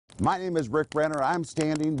My name is Rick Renner. I'm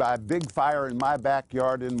standing by a big fire in my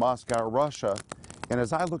backyard in Moscow, Russia. And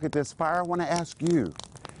as I look at this fire, I want to ask you,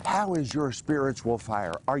 how is your spiritual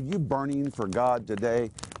fire? Are you burning for God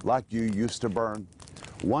today like you used to burn?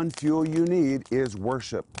 One fuel you need is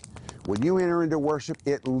worship. When you enter into worship,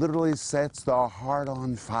 it literally sets the heart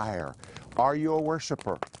on fire. Are you a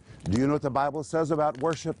worshiper? Do you know what the Bible says about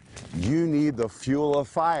worship? You need the fuel of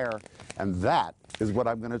fire, and that is what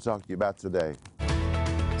I'm going to talk to you about today.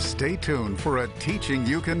 Stay tuned for a teaching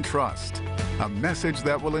you can trust, a message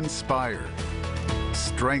that will inspire,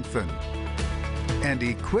 strengthen, and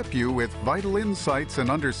equip you with vital insights and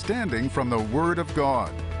understanding from the Word of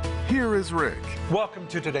God. Here is Rick. Welcome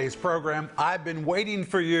to today's program. I've been waiting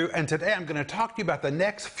for you, and today I'm going to talk to you about the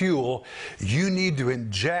next fuel you need to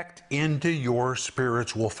inject into your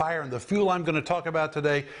spiritual fire. And the fuel I'm going to talk about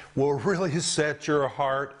today will really set your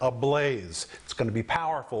heart ablaze. It's going to be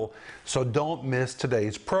powerful, so don't miss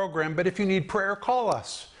today's program. But if you need prayer, call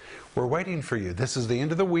us. We're waiting for you. This is the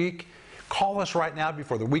end of the week. Call us right now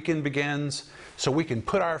before the weekend begins so we can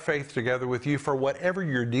put our faith together with you for whatever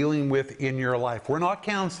you're dealing with in your life. We're not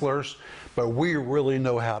counselors, but we really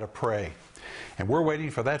know how to pray. And we're waiting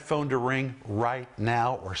for that phone to ring right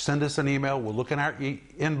now, or send us an email. We'll look in our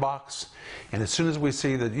inbox, and as soon as we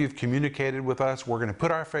see that you've communicated with us, we're going to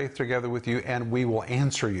put our faith together with you and we will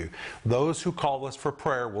answer you. Those who call us for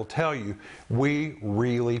prayer will tell you we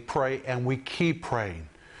really pray and we keep praying.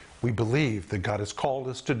 We believe that God has called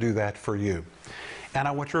us to do that for you. And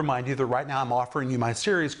I want to remind you that right now I'm offering you my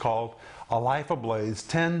series called A Life Ablaze,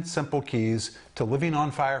 10 Simple Keys to Living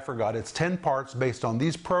on Fire for God. It's 10 parts based on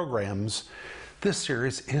these programs. This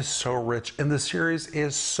series is so rich and the series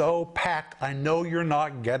is so packed. I know you're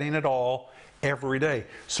not getting it all every day.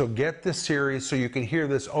 So get this series so you can hear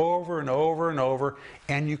this over and over and over,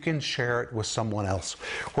 and you can share it with someone else.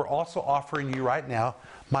 We're also offering you right now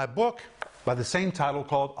my book by the same title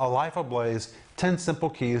called A Life Ablaze, 10 Simple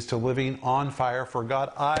Keys to Living on Fire for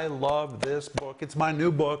God. I love this book. It's my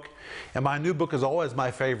new book, and my new book is always my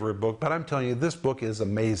favorite book, but I'm telling you, this book is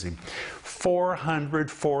amazing.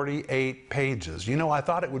 448 pages. You know, I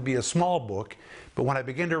thought it would be a small book, but when I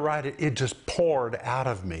began to write it, it just poured out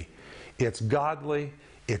of me. It's godly,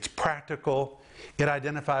 it's practical, it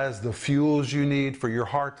identifies the fuels you need for your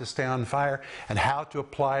heart to stay on fire and how to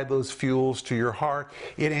apply those fuels to your heart.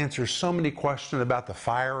 It answers so many questions about the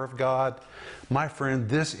fire of God. My friend,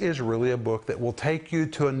 this is really a book that will take you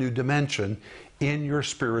to a new dimension in your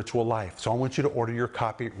spiritual life. So I want you to order your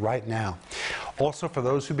copy right now. Also, for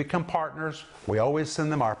those who become partners, we always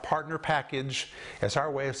send them our partner package as our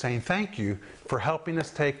way of saying thank you for helping us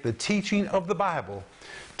take the teaching of the Bible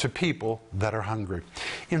to people that are hungry.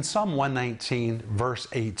 In Psalm 119, verse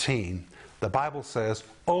 18, the Bible says,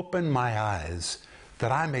 "Open my eyes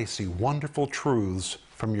that I may see wonderful truths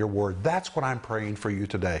from your word." That's what I'm praying for you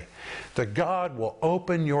today, that God will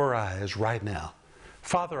open your eyes right now.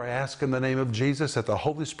 Father, I ask in the name of Jesus that the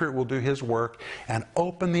Holy Spirit will do His work and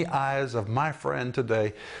open the eyes of my friend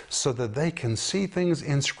today so that they can see things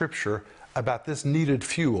in Scripture about this needed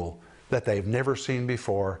fuel that they've never seen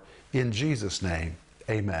before. In Jesus' name,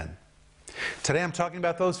 amen. Today I'm talking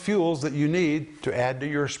about those fuels that you need to add to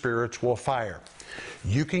your spiritual fire.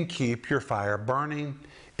 You can keep your fire burning.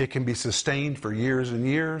 It can be sustained for years and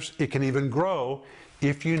years. It can even grow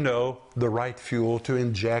if you know the right fuel to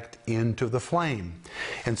inject into the flame.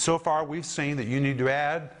 And so far we've seen that you need to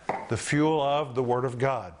add the fuel of the Word of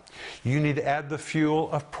God. You need to add the fuel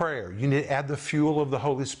of prayer. You need to add the fuel of the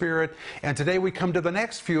Holy Spirit. And today we come to the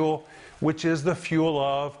next fuel, which is the fuel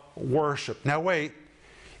of worship. Now wait.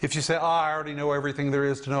 If you say, "Oh, I already know everything there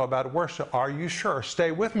is to know about worship," are you sure?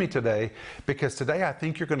 Stay with me today, because today I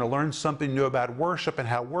think you're going to learn something new about worship and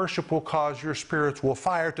how worship will cause your spiritual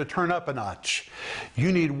fire to turn up a notch.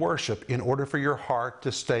 You need worship in order for your heart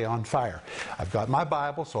to stay on fire. I've got my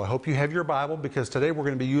Bible, so I hope you have your Bible, because today we're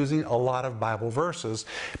going to be using a lot of Bible verses,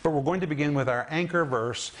 but we're going to begin with our anchor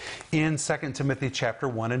verse in 2 Timothy chapter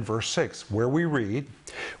 1 and verse 6, where we read,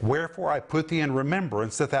 "Wherefore I put thee in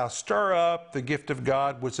remembrance that thou stir up the gift of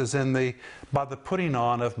God which is in thee by the putting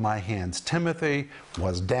on of my hands." Timothy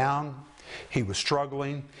was down. He was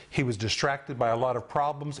struggling. He was distracted by a lot of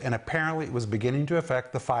problems, and apparently it was beginning to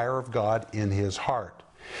affect the fire of God in his heart.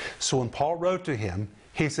 So when Paul wrote to him,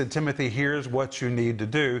 he said, "Timothy, here's what you need to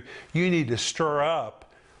do. You need to stir up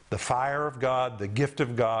the fire of God, the gift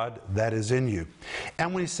of God that is in you."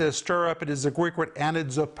 And when he says stir up, it is the Greek word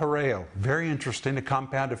anazopareo. Very interesting, a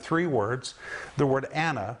compound of 3 words. The word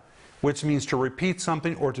ana, which means to repeat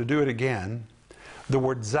something or to do it again. The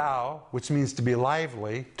word zao, which means to be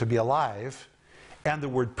lively, to be alive. and the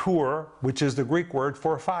word pur, which is the Greek word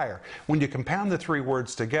for fire. When you compound the three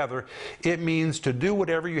words together, it means to do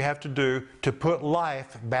whatever you have to do to put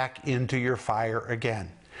life back into your fire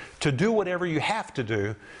again. To do whatever you have to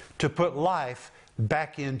do to put life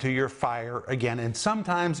back into your fire again. And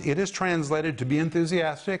sometimes it is translated to be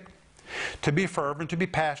enthusiastic, to be fervent, to be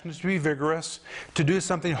passionate, to be vigorous, to do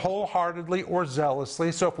something wholeheartedly or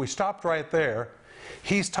zealously. So if we stopped right there,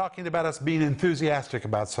 he's talking about us being enthusiastic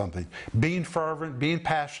about something, being fervent, being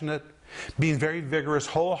passionate, being very vigorous,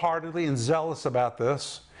 wholeheartedly and zealous about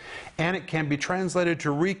this. And it can be translated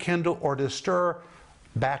to rekindle or to stir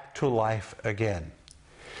back to life again.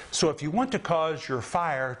 So if you want to cause your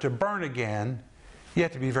fire to burn again, you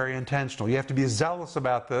have to be very intentional. You have to be zealous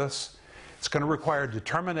about this. It's going to require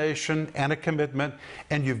determination and a commitment,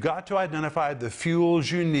 and you've got to identify the fuels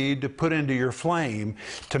you need to put into your flame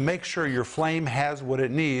to make sure your flame has what it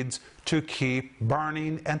needs to keep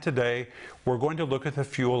burning. And today we're going to look at the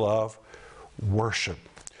fuel of worship.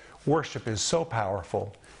 Worship is so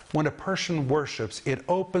powerful. When a person worships, it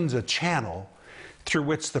opens a channel through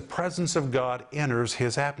which the presence of God enters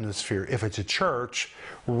his atmosphere. If it's a church,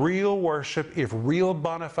 real worship, if real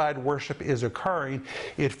bona fide worship is occurring,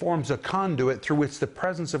 it forms a conduit through which the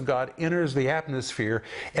presence of God enters the atmosphere.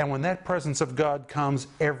 And when that presence of God comes,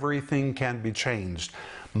 everything can be changed.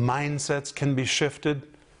 Mindsets can be shifted.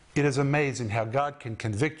 It is amazing how God can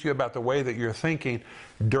convict you about the way that you're thinking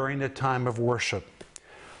during a time of worship.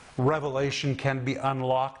 Revelation can be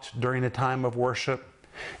unlocked during a time of worship.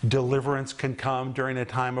 Deliverance can come during a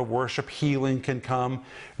time of worship. Healing can come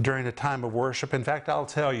during a time of worship. In fact, I'll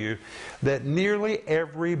tell you that nearly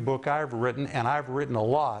every book I've written, and I've written a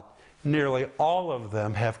lot, nearly all of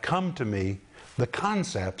them have come to me, the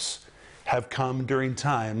concepts have come during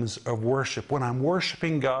times of worship. When I'm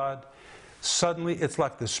worshiping God, suddenly it's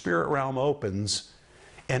like the spirit realm opens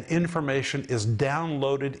and information is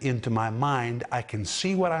downloaded into my mind. I can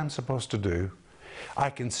see what I'm supposed to do. I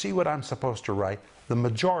can see what I'm supposed to write. The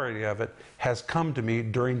majority of it has come to me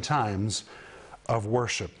during times of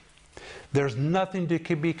worship. There's nothing that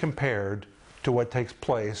can be compared to what takes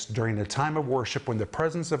place during a time of worship when the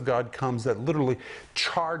presence of God comes that literally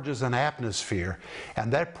charges an atmosphere.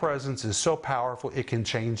 And that presence is so powerful, it can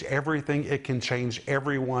change everything. It can change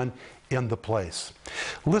everyone in the place.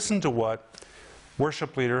 Listen to what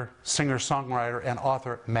worship leader, singer, songwriter, and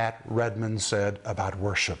author Matt Redman said about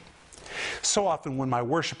worship. So often when my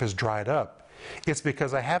worship has dried up, it's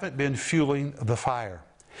because I haven't been fueling the fire.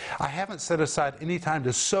 I haven't set aside any time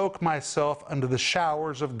to soak myself under the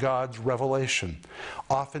showers of God's revelation.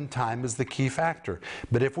 Often time is the key factor.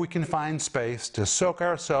 But if we can find space to soak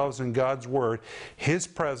ourselves in God's Word, His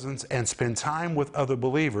presence, and spend time with other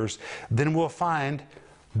believers, then we'll find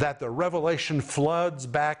that the revelation floods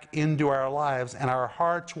back into our lives and our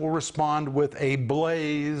hearts will respond with a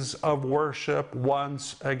blaze of worship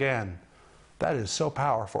once again. That is so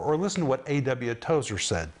powerful. Or listen to what A.W. Tozer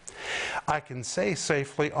said. I can say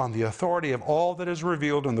safely on the authority of all that is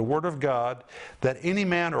revealed in the Word of God that any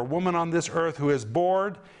man or woman on this earth who is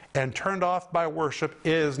bored and turned off by worship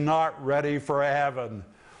is not ready for heaven.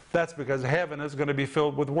 That's because heaven is going to be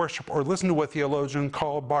filled with worship. Or listen to what theologian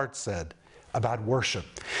Karl Barth said about worship.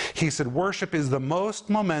 He said, worship is the most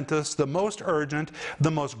momentous, the most urgent,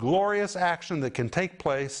 the most glorious action that can take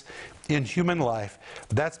place in human life.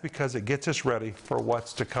 That's because it gets us ready for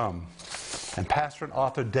what's to come. And pastor and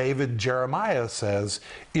author David Jeremiah says,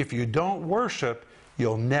 if you don't worship,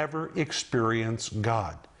 you'll never experience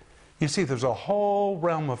God. You see, there's a whole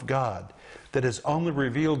realm of God that is only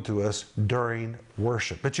revealed to us during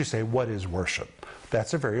worship. But you say, what is worship?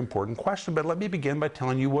 That's a very important question, but let me begin by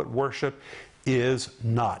telling you what worship is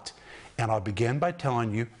not. And I'll begin by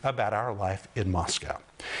telling you about our life in Moscow.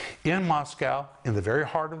 In Moscow, in the very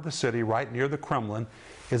heart of the city, right near the Kremlin,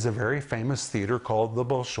 is a very famous theater called the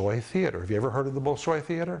Bolshoi Theater. Have you ever heard of the Bolshoi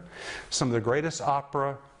Theater? Some of the greatest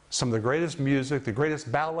opera, some of the greatest music, the greatest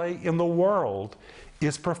ballet in the world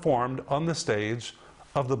is performed on the stage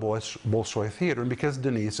of the Bolshoi Theater. And because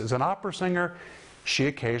Denise is an opera singer, she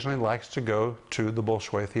occasionally likes to go to the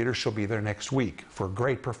Bolshoi Theater. She'll be there next week for a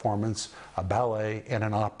great performance, a ballet, and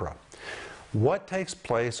an opera. What takes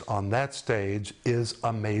place on that stage is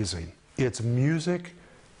amazing. It's music,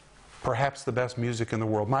 perhaps the best music in the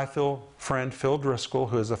world. My friend Phil Driscoll,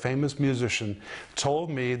 who is a famous musician,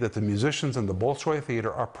 told me that the musicians in the Bolshoi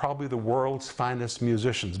Theater are probably the world's finest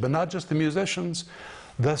musicians. But not just the musicians,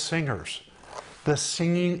 the singers. The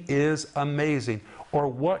singing is amazing. Or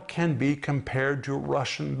what can be compared to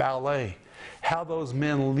Russian ballet? How those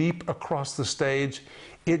men leap across the stage,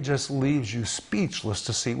 it just leaves you speechless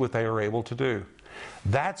to see what they are able to do.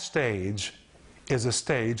 That stage is a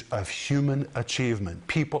stage of human achievement.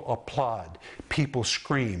 People applaud, people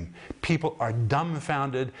scream, people are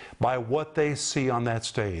dumbfounded by what they see on that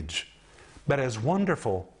stage. But as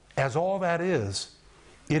wonderful as all that is,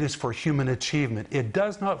 it is for human achievement. It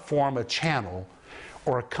does not form a channel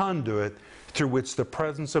or a conduit through which the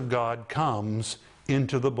presence of God comes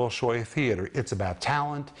into the Bolshoi theater. It's about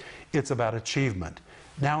talent, it's about achievement.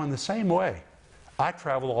 Now, in the same way, I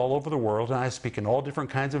travel all over the world and I speak in all different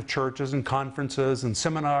kinds of churches and conferences and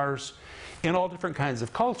seminars in all different kinds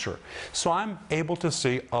of culture. So I'm able to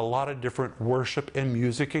see a lot of different worship and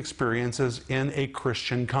music experiences in a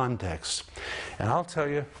Christian context. And I'll tell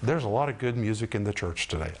you, there's a lot of good music in the church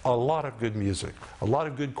today. A lot of good music, a lot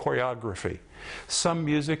of good choreography. Some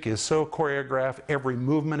music is so choreographed, every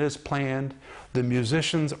movement is planned. The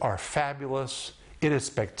musicians are fabulous. It is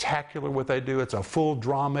spectacular what they do. It's a full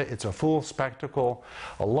drama. It's a full spectacle.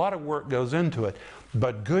 A lot of work goes into it.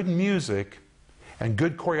 But good music and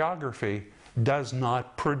good choreography does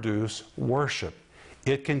not produce worship.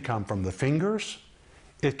 It can come from the fingers.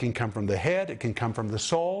 It can come from the head. It can come from the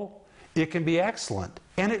soul. It can be excellent.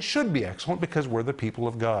 And it should be excellent because we're the people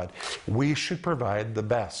of God. We should provide the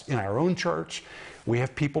best. In our own church, we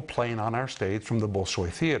have people playing on our stage from the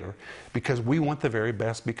Bolshoi Theater because we want the very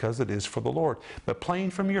best because it is for the Lord. But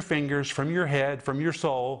playing from your fingers, from your head, from your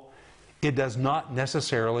soul, it does not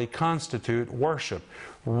necessarily constitute worship.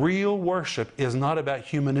 Real worship is not about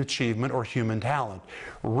human achievement or human talent.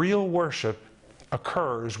 Real worship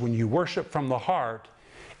occurs when you worship from the heart,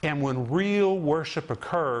 and when real worship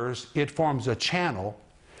occurs, it forms a channel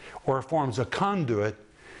or forms a conduit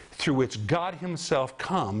through which God Himself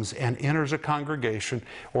comes and enters a congregation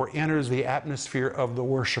or enters the atmosphere of the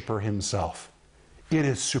worshiper himself. It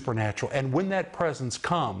is supernatural. And when that presence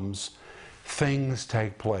comes, things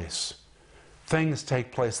take place. Things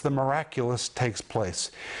take place. The miraculous takes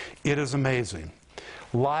place. It is amazing.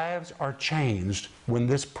 Lives are changed when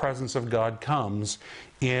this presence of God comes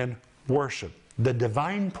in worship. The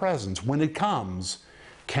divine presence, when it comes,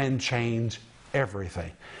 can change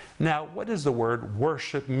everything. Now, what does the word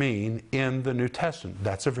worship mean in the New Testament?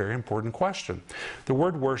 That's a very important question. The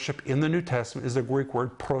word worship in the New Testament is the Greek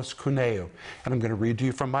word proskuneo, and I'm going to read to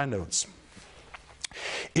you from my notes.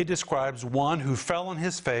 It describes one who fell on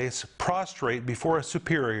his face, prostrate before a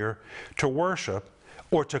superior, to worship,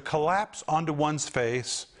 or to collapse onto one's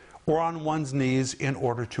face or on one's knees in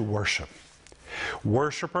order to worship.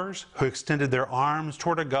 Worshippers who extended their arms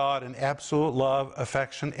toward a God in absolute love,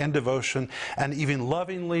 affection, and devotion, and even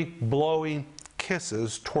lovingly blowing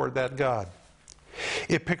kisses toward that God.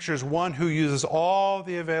 It pictures one who uses all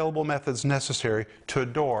the available methods necessary to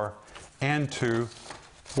adore and to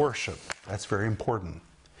worship. That's very important.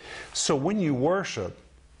 So when you worship,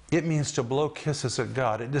 it means to blow kisses at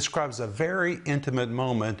God. It describes a very intimate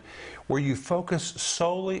moment where you focus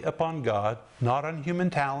solely upon God, not on human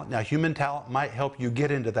talent. Now, human talent might help you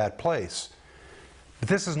get into that place. But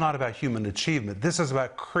this is not about human achievement. This is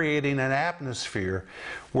about creating an atmosphere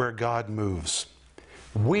where God moves.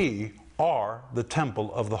 We are the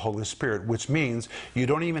temple of the Holy Spirit, which means you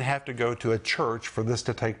don't even have to go to a church for this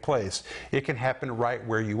to take place. It can happen right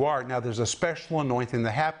where you are. Now, there's a special anointing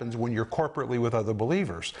that happens when you're corporately with other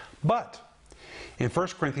believers. But in 1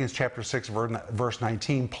 Corinthians chapter 6, verse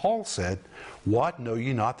 19, Paul said, "What, know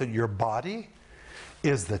ye not that your body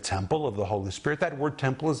is the temple of the Holy Spirit?" That word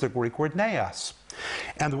temple is the Greek word naos.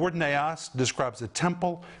 And the word naos describes a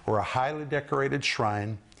temple or a highly decorated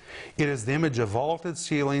shrine. It is the image of vaulted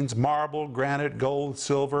ceilings, marble, granite, gold,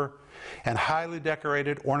 silver, and highly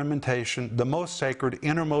decorated ornamentation, the most sacred,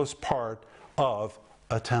 innermost part of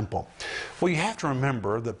a temple. Well, you have to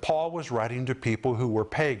remember that Paul was writing to people who were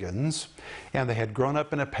pagans, and they had grown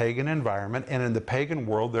up in a pagan environment, and in the pagan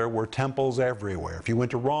world there were temples everywhere. If you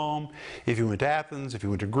went to Rome, if you went to Athens, if you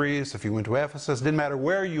went to Greece, if you went to Ephesus, it didn't matter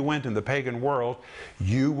where you went in the pagan world,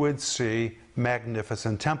 you would see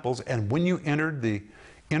magnificent temples. And when you entered the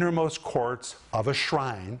innermost courts of a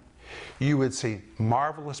shrine, you would see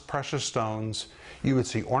marvelous precious stones, you would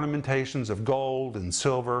see ornamentations of gold and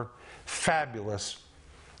silver, fabulous,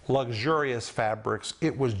 luxurious fabrics.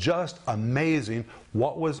 It was just amazing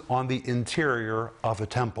what was on the interior of a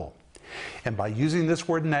temple. And by using this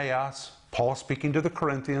word naos, Paul speaking to the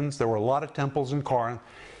Corinthians, there were a lot of temples in Corinth.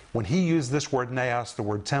 When he used this word naos, the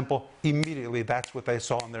word temple, immediately that's what they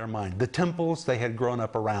saw in their mind, the temples they had grown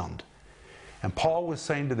up around. And Paul was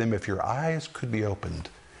saying to them, if your eyes could be opened,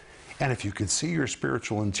 and if you could see your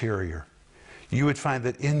spiritual interior, you would find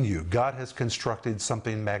that in you, God has constructed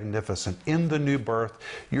something magnificent. In the new birth,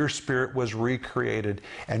 your spirit was recreated,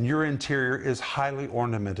 and your interior is highly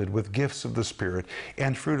ornamented with gifts of the Spirit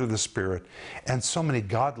and fruit of the Spirit, and so many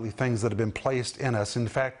godly things that have been placed in us. In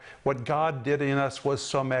fact, what God did in us was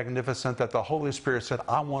so magnificent that the Holy Spirit said,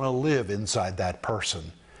 I want to live inside that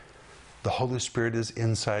person. The Holy Spirit is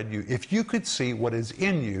inside you. If you could see what is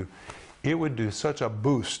in you, it would do such a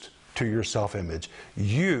boost to your self-image.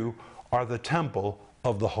 You are the temple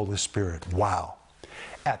of the Holy Spirit. Wow.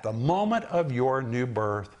 At the moment of your new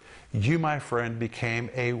birth, you, my friend, became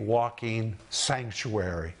a walking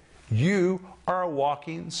sanctuary. You are a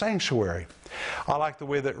walking sanctuary. I like the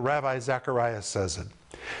way that Rabbi Zacharias says it.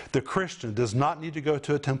 The Christian does not need to go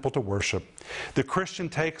to a temple to worship. The Christian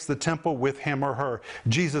takes the temple with him or her.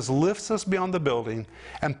 Jesus lifts us beyond the building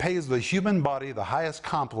and pays the human body the highest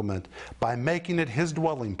compliment by making it his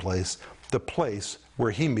dwelling place, the place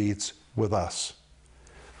where he meets with us.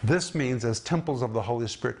 This means, as temples of the Holy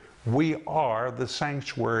Spirit, we are the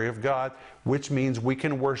sanctuary of God, which means we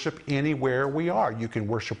can worship anywhere we are. You can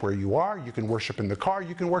worship where you are. You can worship in the car.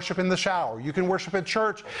 You can worship in the shower. You can worship at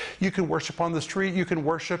church. You can worship on the street. You can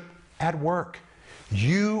worship at work.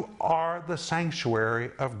 You are the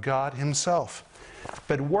sanctuary of God Himself.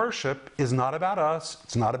 But worship is not about us.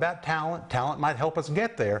 It's not about talent. Talent might help us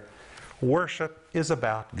get there. Worship is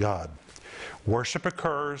about God. Worship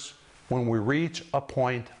occurs when we reach a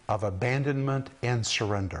point of abandonment and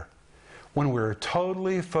surrender. When we're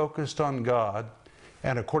totally focused on God,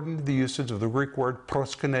 and according to the usage of the Greek word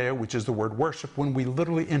proskuneo, which is the word worship, when we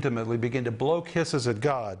literally intimately begin to blow kisses at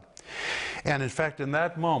God. And in fact, in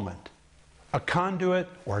that moment, a conduit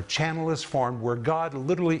or a channel is formed where God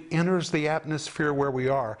literally enters the atmosphere where we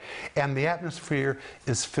are, and the atmosphere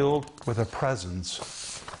is filled with a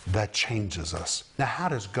presence that changes us. Now, how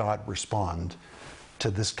does God respond to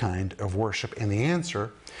this kind of worship? And the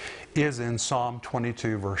answer is in Psalm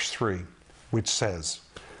 22, verse 3, which says,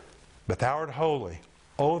 But thou art holy,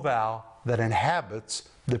 O thou that inhabits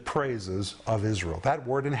the praises of Israel. That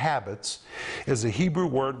word inhabits is a Hebrew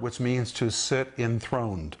word which means to sit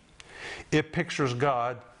enthroned. It pictures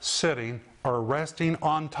God sitting or resting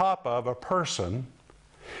on top of a person,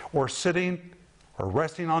 or sitting or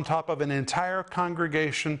resting on top of an entire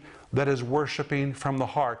congregation that is worshiping from the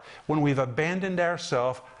heart. When we've abandoned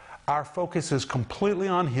ourselves, our focus is completely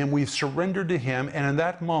on Him. We've surrendered to Him, and in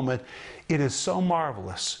that moment, it is so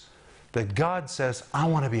marvelous that God says, I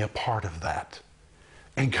want to be a part of that.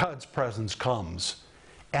 And God's presence comes,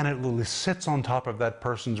 and it literally sits on top of that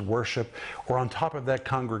person's worship or on top of that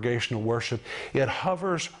congregational worship. It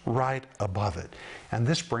hovers right above it. And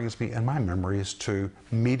this brings me in my memories to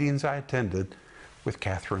meetings I attended with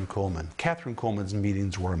Catherine Kuhlman. Catherine Kuhlman's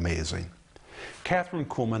meetings were amazing. Catherine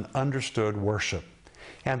Kuhlman understood worship,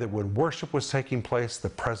 and that when worship was taking place, the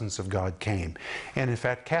presence of God came. And in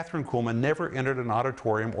fact, Catherine Kuhlman never entered an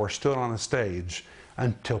auditorium or stood on a stage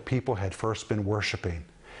until people had first been worshiping.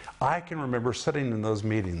 I can remember sitting in those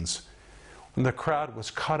meetings when the crowd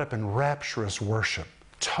was caught up in rapturous worship,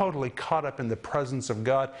 totally caught up in the presence of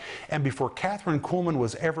God. And before Catherine Kuhlman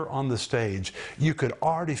was ever on the stage, you could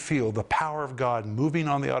already feel the power of God moving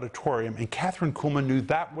on the auditorium. And Catherine Kuhlman knew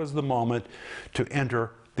that was the moment to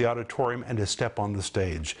enter the auditorium and to step on the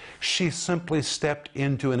stage. She simply stepped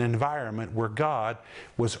into an environment where God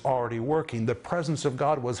was already working. The presence of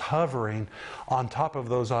God was hovering on top of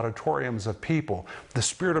those auditoriums of people. The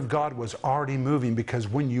Spirit of God was already moving, because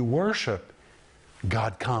when you worship,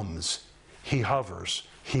 God comes. He hovers.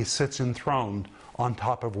 He sits enthroned on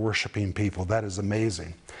top of worshiping people. That is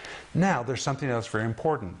amazing. Now, there's something else very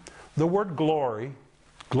important. The word glory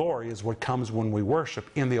is what comes when we worship,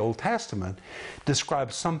 in the Old Testament,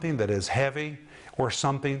 describes something that is heavy or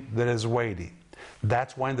something that is weighty.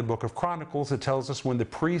 That's why in the book of Chronicles it tells us when the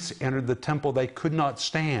priests entered the temple, they could not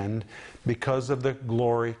stand because of the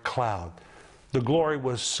glory cloud. The glory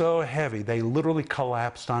was so heavy, they literally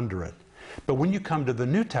collapsed under it. But when you come to the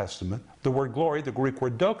New Testament, the word glory, the Greek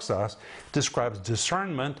word doxos, describes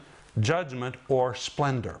discernment, judgment, or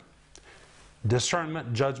splendor.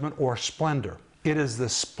 Discernment, judgment, or splendor. It is the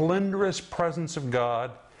splendorous presence of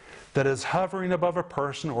God that is hovering above a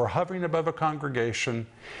person or hovering above a congregation.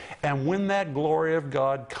 And when that glory of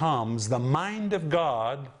God comes, the mind of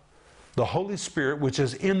God, the Holy Spirit, which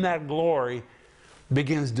is in that glory,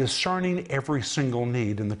 begins discerning every single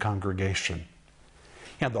need in the congregation.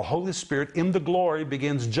 And the Holy Spirit in the glory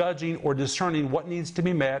begins judging or discerning what needs to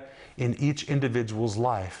be met in each individual's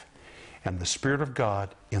life. And the Spirit of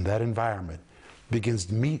God in that environment begins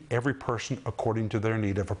to meet every person according to their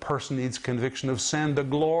need. If a person needs conviction of sin, the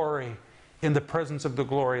glory, in the presence of the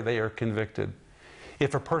glory, they are convicted.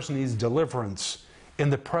 If a person needs deliverance, in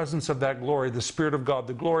the presence of that glory, the Spirit of God,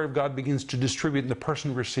 the glory of God begins to distribute and the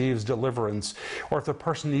person receives deliverance. Or if the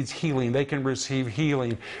person needs healing, they can receive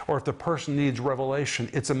healing. Or if the person needs revelation,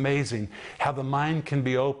 it's amazing how the mind can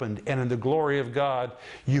be opened, and in the glory of God,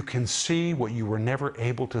 you can see what you were never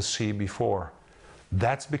able to see before.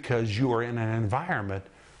 That's because you are in an environment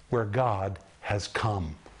where God has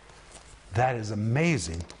come. That is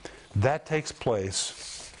amazing. That takes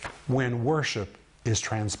place when worship is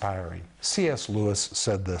transpiring. C.S. Lewis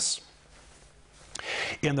said this: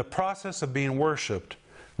 in the process of being worshiped,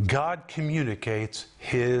 God communicates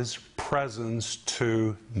His presence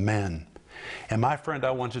to men. And my friend,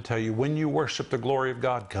 I want to tell you, when you worship, the glory of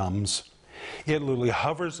God comes. It literally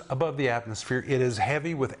hovers above the atmosphere. It is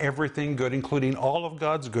heavy with everything good, including all of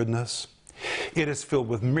God's goodness. It is filled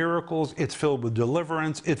with miracles. It's filled with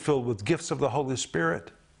deliverance. It's filled with gifts of the Holy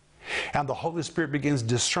Spirit. And the Holy Spirit begins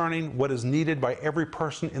discerning what is needed by every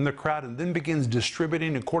person in the crowd and then begins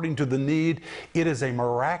distributing according to the need. It is a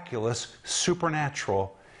miraculous,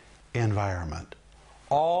 supernatural environment.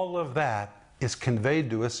 All of that is conveyed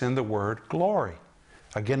to us in the word glory.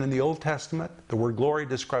 Again, in the Old Testament, the word glory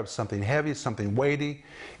describes something heavy, something weighty.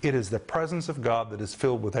 It is the presence of God that is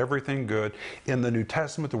filled with everything good. In the New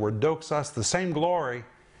Testament, the word doxos, the same glory,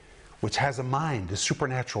 which has a mind, a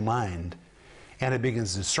supernatural mind. And it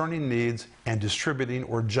begins discerning needs and distributing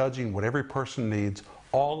or judging what every person needs.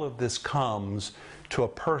 All of this comes to a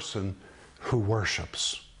person who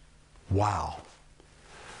worships. Wow.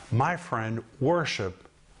 My friend, worship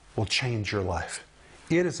will change your life.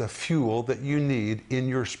 It is a fuel that you need in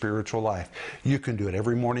your spiritual life. You can do it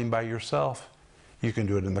every morning by yourself. You can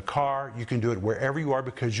do it in the car. You can do it wherever you are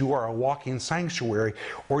because you are a walking sanctuary.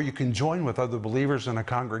 Or you can join with other believers in a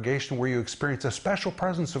congregation where you experience a special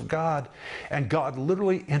presence of God. And God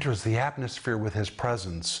literally enters the atmosphere with His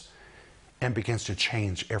presence and begins to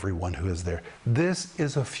change everyone who is there. This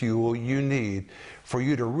is a fuel you need for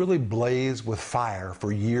you to really blaze with fire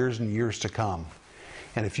for years and years to come.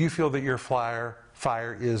 And if you feel that your fire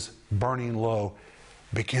is burning low,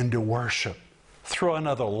 begin to worship. Throw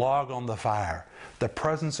another log on the fire. The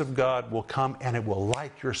presence of God will come and it will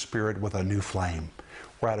light your spirit with a new flame.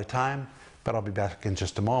 We're out of time, but I'll be back in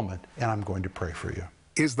just a moment and I'm going to pray for you.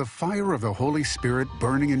 Is the fire of the Holy Spirit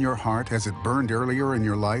burning in your heart as it burned earlier in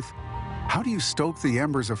your life? How do you stoke the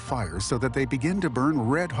embers of fire so that they begin to burn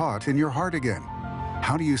red hot in your heart again?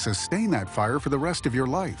 How do you sustain that fire for the rest of your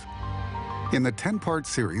life? In the 10-part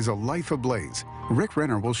series, A Life Ablaze, Rick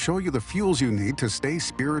Renner will show you the fuels you need to stay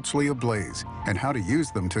spiritually ablaze and how to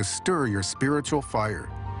use them to stir your spiritual fire.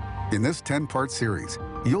 In this 10-part series,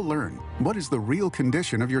 you'll learn what is the real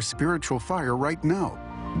condition of your spiritual fire right now,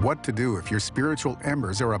 what to do if your spiritual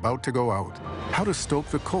embers are about to go out, how to stoke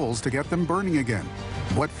the coals to get them burning again,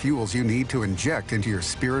 what fuels you need to inject into your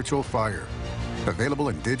spiritual fire. Available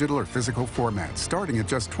in digital or physical formats, starting at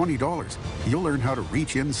just $20, you'll learn how to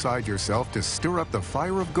reach inside yourself to stir up the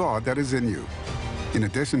fire of God that is in you. In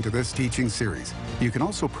addition to this teaching series, you can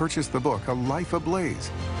also purchase the book, A Life Ablaze.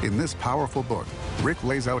 In this powerful book, Rick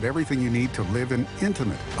lays out everything you need to live an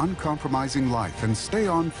intimate, uncompromising life and stay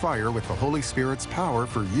on fire with the Holy Spirit's power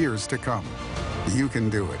for years to come. You can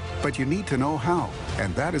do it, but you need to know how,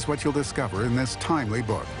 and that is what you'll discover in this timely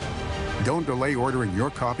book. Don't delay ordering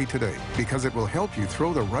your copy today because it will help you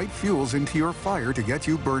throw the right fuels into your fire to get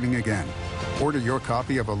you burning again. Order your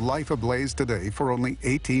copy of A Life Ablaze today for only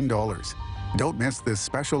 $18. Don't miss this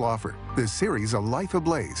special offer, this series, A Life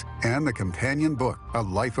Ablaze, and the companion book, A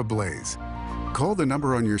Life Ablaze. Call the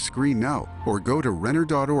number on your screen now or go to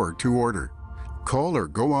renner.org to order. Call or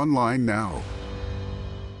go online now.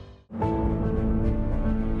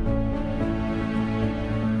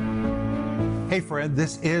 Hey friend,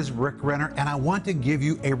 this is Rick Renner, and I want to give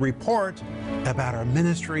you a report about our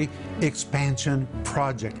ministry expansion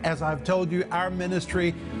project. As I've told you, our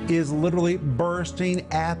ministry is literally bursting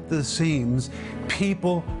at the seams.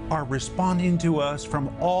 People are responding to us from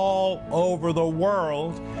all over the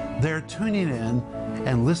world. They're tuning in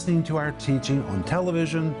and listening to our teaching on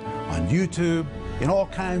television, on YouTube, in all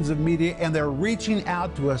kinds of media, and they're reaching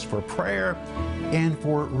out to us for prayer and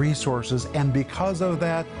for resources. And because of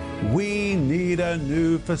that, we need a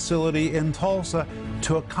new facility in Tulsa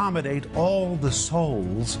to accommodate all the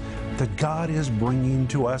souls that God is bringing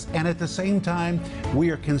to us. And at the same time,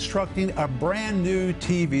 we are constructing a brand new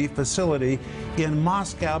TV facility in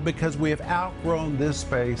Moscow because we have outgrown this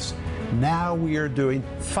space Now we are doing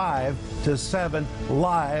 5 to 7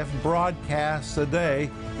 live broadcasts a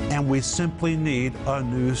day, and we simply need a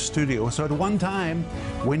new studio. So at one time,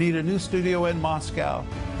 we need a new studio in Moscow.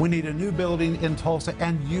 We need a new building in Tulsa,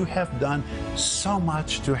 and you have done so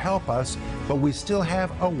much to help us, but we still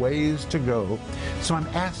have a ways to go. So I'm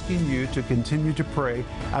asking you to continue to pray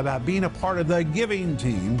about being a part of the giving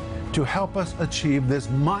team to help us achieve this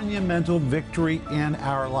monumental victory in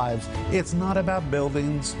our lives. It's not about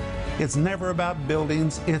buildings. It's never about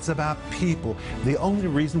buildings. It's about people. The only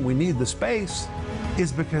reason we need the space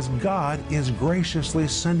is because God is graciously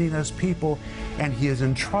sending us people, and He is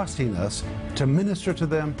entrusting us to minister to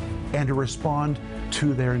them and to respond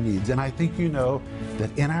to their needs. And I think you know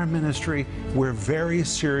that in our ministry, we're very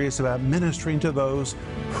serious about ministering to those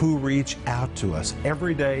who reach out to us.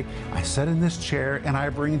 Every day, I sit in this chair and I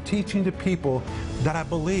bring teaching to people that I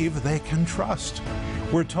believe they can trust.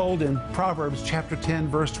 We're told in Proverbs chapter 10,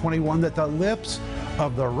 verse 21, that the lips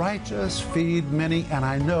of the righteous feed many, and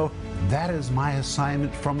I know that is my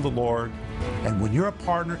assignment from the Lord. And when you're a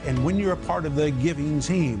partner, and when you're a part of the giving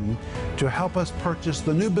team to help us purchase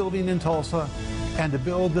the new building in Tulsa and to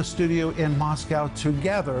build the studio in Moscow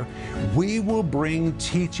together, we will bring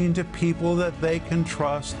teaching to people that they can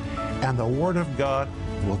trust, and the Word of God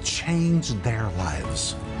will change their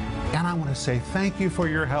lives. And I want to say thank you for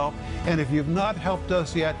your help. And if you've not helped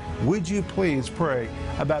us yet, would you please pray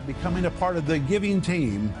about becoming a part of the giving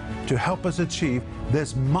team to help us achieve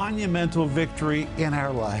this monumental victory in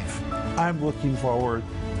our life? I'm looking forward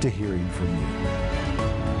to hearing from you.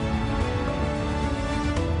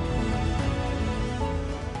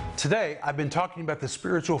 Today, I've been talking about the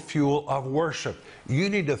spiritual fuel of worship. You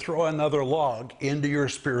need to throw another log into your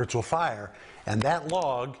spiritual fire, and that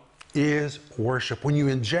log is worship. When you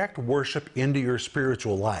inject worship into your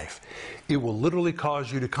spiritual life, it will literally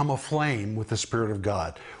cause you to come aflame with the Spirit of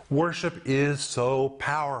God. Worship is so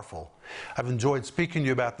powerful. I've enjoyed speaking to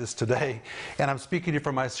you about this today, and I'm speaking to you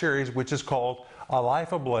from my series, which is called A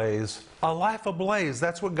Life Ablaze. A Life Ablaze,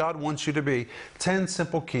 that's what God wants you to be. 10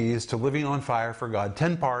 simple keys to living on fire for God.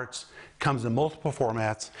 10 parts, comes in multiple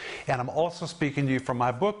formats. And I'm also speaking to you from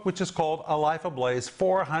my book, which is called A Life Ablaze,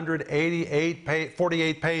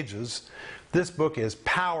 48 pages. This book is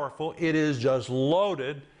powerful. It is just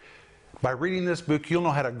loaded. By reading this book, you'll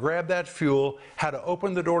know how to grab that fuel, how to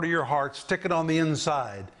open the door to your heart, stick it on the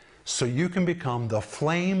inside, so you can become the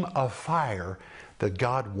flame of fire that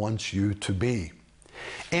God wants you to be.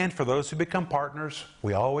 And for those who become partners,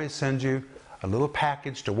 we always send you a little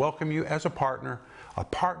package to welcome you as a partner. A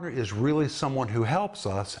partner is really someone who helps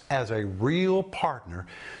us as a real partner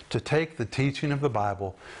to take the teaching of the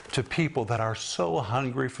Bible to people that are so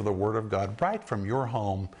hungry for the Word of God. Right from your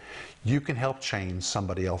home, you can help change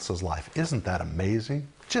somebody else's life. Isn't that amazing?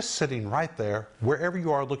 Just sitting right there, wherever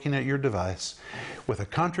you are looking at your device, with a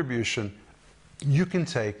contribution, you can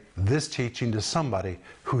take this teaching to somebody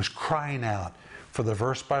who's crying out for the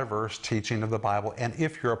verse-by-verse teaching of the Bible. And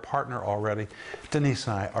if you're a partner already, Denise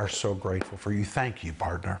and I are so grateful for you. Thank you,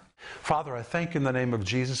 partner. Father, I thank you in the name of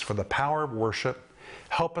Jesus for the power of worship.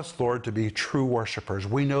 Help us, Lord, to be true worshipers.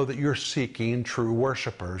 We know that you're seeking true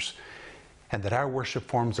worshipers, and that our worship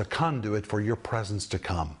forms a conduit for your presence to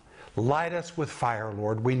come. Light us with fire,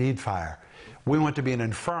 Lord. We need fire. We want to be an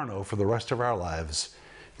inferno for the rest of our lives.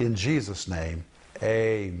 In Jesus' name,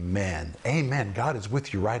 amen. Amen. God is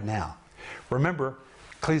with you right now. Remember,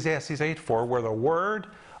 Ecclesiastes 8:4, where the word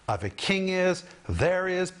of a king is, there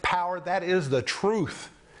is power. That is the truth.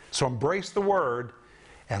 So embrace the word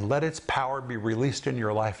and let its power be released in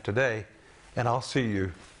your life today. And I'll see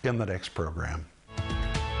you in the next program.